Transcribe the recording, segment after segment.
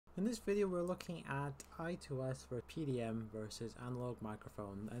In this video we're looking at I2S for PDM versus analog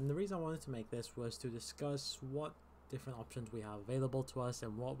microphone, and the reason I wanted to make this was to discuss what different options we have available to us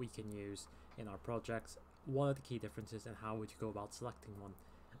and what we can use in our projects, what are the key differences and how would you go about selecting one.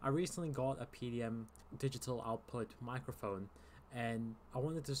 I recently got a PDM digital output microphone and I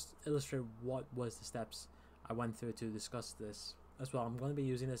wanted to illustrate what was the steps I went through to discuss this as well. I'm going to be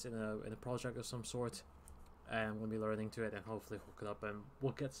using this in a project of some sort. And I'm going to be learning to it and hopefully hook it up and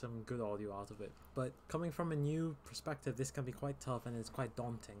we'll get some good audio out of it. But coming from a new perspective, this can be quite tough and it's quite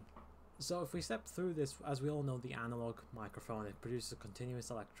daunting. So if we step through this, as we all know, the analog microphone, it produces a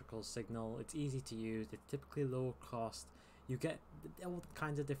continuous electrical signal. It's easy to use, it's typically low cost. You get all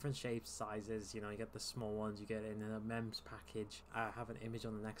kinds of different shapes, sizes, you get the small ones, you get it in a MEMS package. I have an image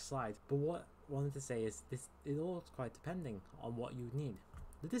on the next slide. But what I wanted to say is it all is quite depending on what you need.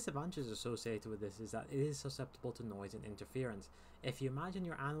 The disadvantages associated with this is that it is susceptible to noise and interference. If you imagine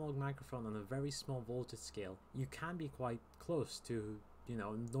your analog microphone on a very small voltage scale, you can be quite close to,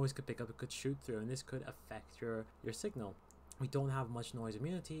 noise could pick up, it could shoot through, and this could affect your signal. We don't have much noise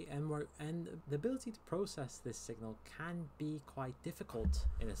immunity, and the ability to process this signal can be quite difficult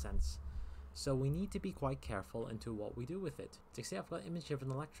in a sense. So we need to be quite careful into what we do with it. So say I've got an image of an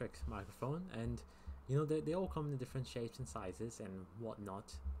electric microphone, and they all come in different shapes and sizes and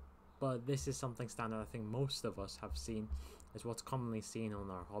whatnot, but this is something standard I think most of us have seen, is what's commonly seen on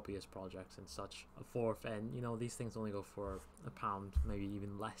our hobbyist projects and such forth. And these things only go for £1, maybe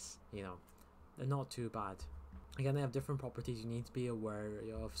even less. They're not too bad. Again, they have different properties you need to be aware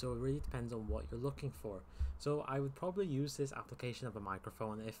of, so it really depends on what you're looking for. So I would probably use this application of a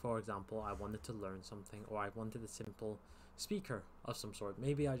microphone if, for example, I wanted to learn something, or I wanted a simple speaker of some sort.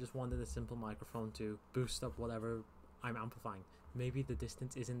 Maybe I just wanted a simple microphone to boost up whatever I'm amplifying. Maybe the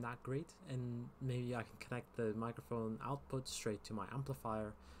distance isn't that great, and maybe I can connect the microphone output straight to my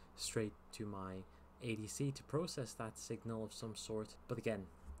amplifier, straight to my ADC to process that signal of some sort. But again,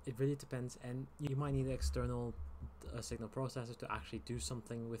 it really depends, and you might need an external signal processor to actually do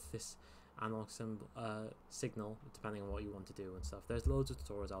something with this analog signal, depending on what you want to do and stuff. There's loads of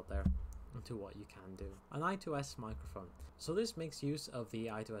tutorials out there into what you can do. An I2S microphone. So this makes use of the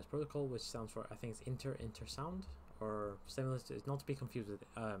I2S protocol, which stands for, I think it's inter sound, or similar to, not to be confused with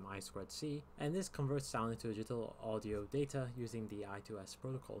I2C, and this converts sound into digital audio data using the I2S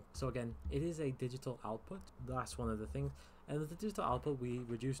protocol. So again, it is a digital output, that's one of the things, and with the digital output we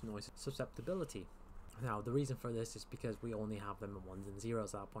reduce noise susceptibility. Now the reason for this is because we only have them in ones and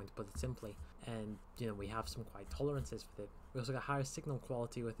zeros at that point, to put it simply, and we have some quite tolerances with it. We also got higher signal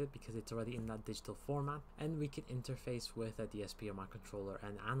quality with it because it's already in that digital format, and we can interface with a DSP or microcontroller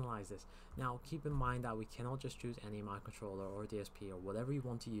and analyze this. Now keep in mind that we cannot just choose any microcontroller or DSP or whatever you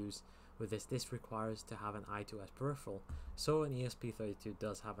want to use with this. This requires to have an I2S peripheral. So an ESP32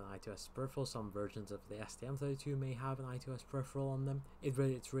 does have an I2S peripheral. Some versions of the STM32 may have an I2S peripheral on them. It's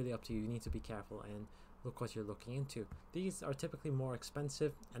really up to you. You need to be careful and look what you're looking into. These are typically more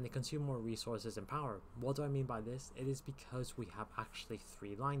expensive and they consume more resources and power. What do I mean by this? It is because we have actually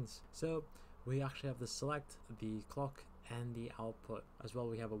 3 lines. So we actually have the select, the clock, and the output. As well,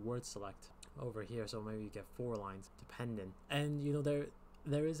 we have a word select over here, so maybe you get 4 lines depending. And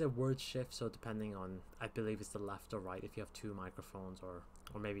there is a word shift, so depending on, I believe it's the left or right, if you have 2 microphones or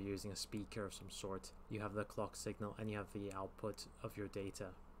maybe using a speaker of some sort, you have the clock signal and you have the output of your data.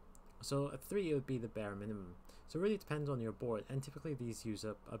 So at 3 it would be the bare minimum. So it really depends on your board, and typically these use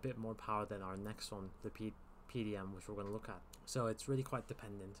up a bit more power than our next one, the PDM, which we're going to look at. So it's really quite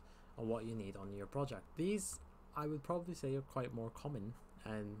dependent on what you need on your project. These, I would probably say, are quite more common,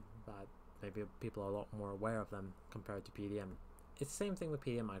 and that maybe people are a lot more aware of them compared to PDM. It's the same thing with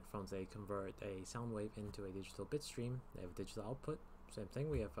PDM microphones. They convert a sound wave into a digital bit stream. They have a digital output. Same thing,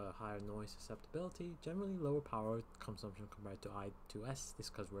 we have a higher noise susceptibility, generally lower power consumption compared to I2S, this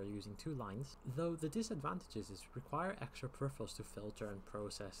because we're using 2 lines. Though the disadvantages is require extra peripherals to filter and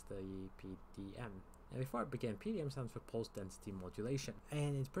process the PDM. And before I begin, PDM stands for pulse density modulation.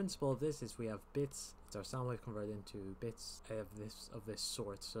 And in principle of this is we have bits, it's our sound wave converted into bits of this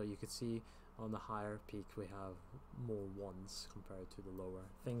sort. So you could see on the higher peak we have more ones compared to the lower,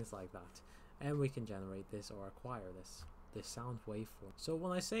 things like that. And we can generate this or acquire this sound waveform. So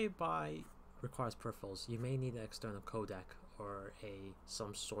when I say by requires peripherals, you may need an external codec or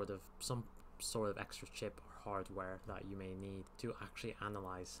some sort of extra chip or hardware that you may need to actually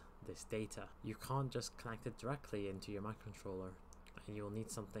analyze this data. You can't just connect it directly into your microcontroller, and you'll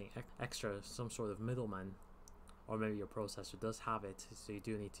need something extra, some sort of middleman, or maybe your processor does have it, so you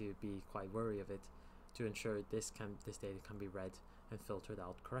do need to be quite wary of it to ensure this data can be read and filtered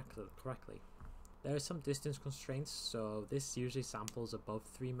out correctly. There are some distance constraints, so this usually samples above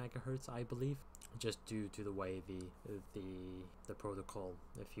 3 megahertz, I believe, just due to the way the protocol,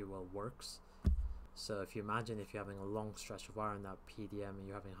 if you will, works. So if you imagine if you're having a long stretch of wire in that PDM and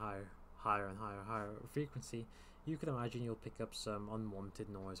you're having higher and higher frequency, you can imagine you'll pick up some unwanted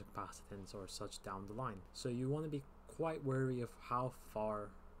noise or capacitance or such down the line. So you want to be quite wary of how far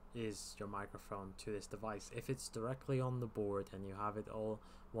is your microphone to this device. If it's directly on the board and you have it all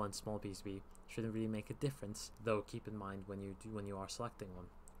one small PCB, shouldn't really make a difference, though keep in mind when you are selecting one.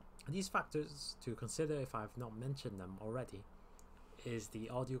 These factors to consider, if I've not mentioned them already, is the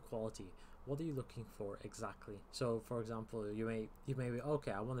audio quality. What are you looking for exactly? So for example, you may be,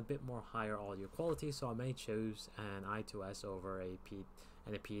 okay, I want a bit more higher audio quality, so I may choose an I2S over a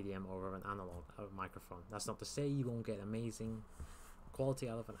PDM over an analog microphone. That's not to say you won't get amazing quality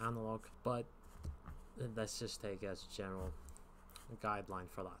out of an analog, but let's just take as a general guideline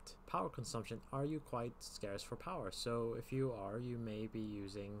for that. Power consumption, are you quite scarce for power? So if you are, you may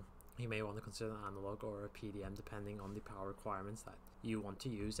want to consider an analog or a PDM depending on the power requirements that you want to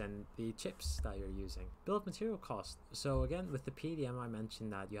use and the chips that you're using. Bill of material cost. So again, with the PDM, I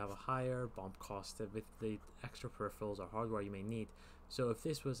mentioned that you have a higher BOM cost with the extra peripherals or hardware you may need. So if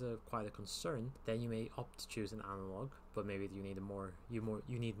this was quite a concern, then you may opt to choose an analog, but maybe you need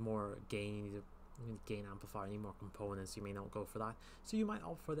more gain, you need a gain amplifier, you need more components, you may not go for that. So you might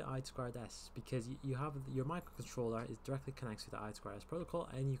opt for the I2S because you have your microcontroller is directly connects to the I2S protocol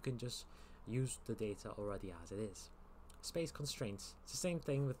and you can just use the data already as it is. Space constraints. It's the same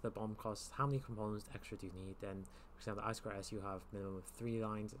thing with the BOM cost. How many components extra do you need? And for example, the I2S you have minimum of 3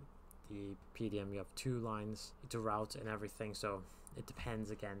 lines. The PDM you have 2 lines to route and everything. So it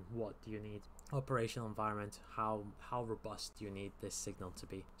depends again, what do you need? Operational environment, how robust do you need this signal to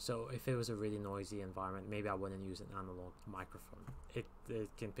be? So if it was a really noisy environment, maybe I wouldn't use an analog microphone. It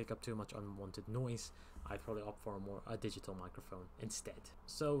can pick up too much unwanted noise. I'd probably opt for a digital microphone instead.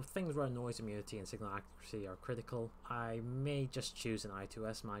 So things where noise immunity and signal accuracy are critical, I may just choose an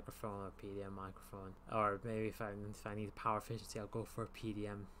I2S microphone or PDM microphone, or maybe if I need power efficiency, I'll go for a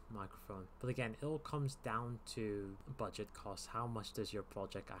PDM microphone. But again, it all comes down to budget cost. How much does your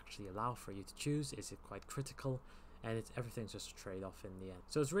project actually allow for you to choose? Is it quite critical? And everything's just a trade-off in the end.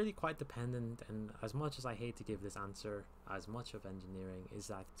 So it's really quite dependent, and as much as I hate to give this answer, as much of engineering is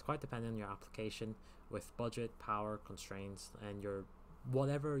that it's quite dependent on your application with budget, power, constraints, and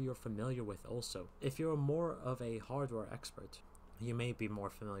whatever you're familiar with also. If you're more of a hardware expert, you may be more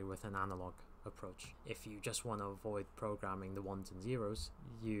familiar with an analog approach. If you just want to avoid programming the ones and zeros,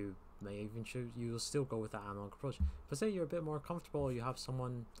 you may even you'll still go with that analog approach. But say you're a bit more comfortable, you have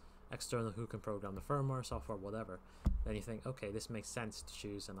someone external who can program the firmware, software, whatever, then you think, okay, this makes sense to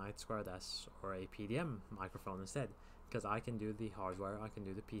choose an I2S or a PDM microphone instead, because I can do the hardware, I can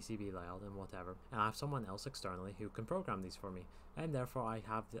do the PCB layout and whatever, and I have someone else externally who can program these for me, and therefore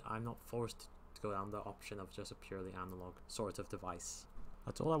I'm not forced to go down the option of just a purely analog sort of device.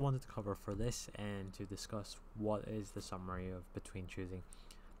 That's all I wanted to cover for this, and to discuss what is the summary of between choosing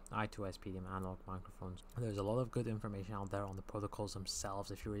I2S PDM analog microphones. There's a lot of good information out there on the protocols themselves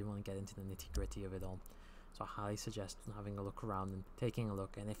if you really want to get into the nitty-gritty of it all. So I highly suggest having a look around and taking a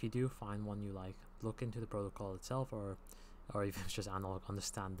look, and if you do find one you like, look into the protocol itself, or if it's just analog,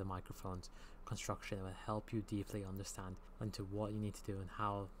 understand the microphone's construction. It will help you deeply understand into what you need to do and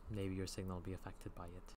how maybe your signal will be affected by it.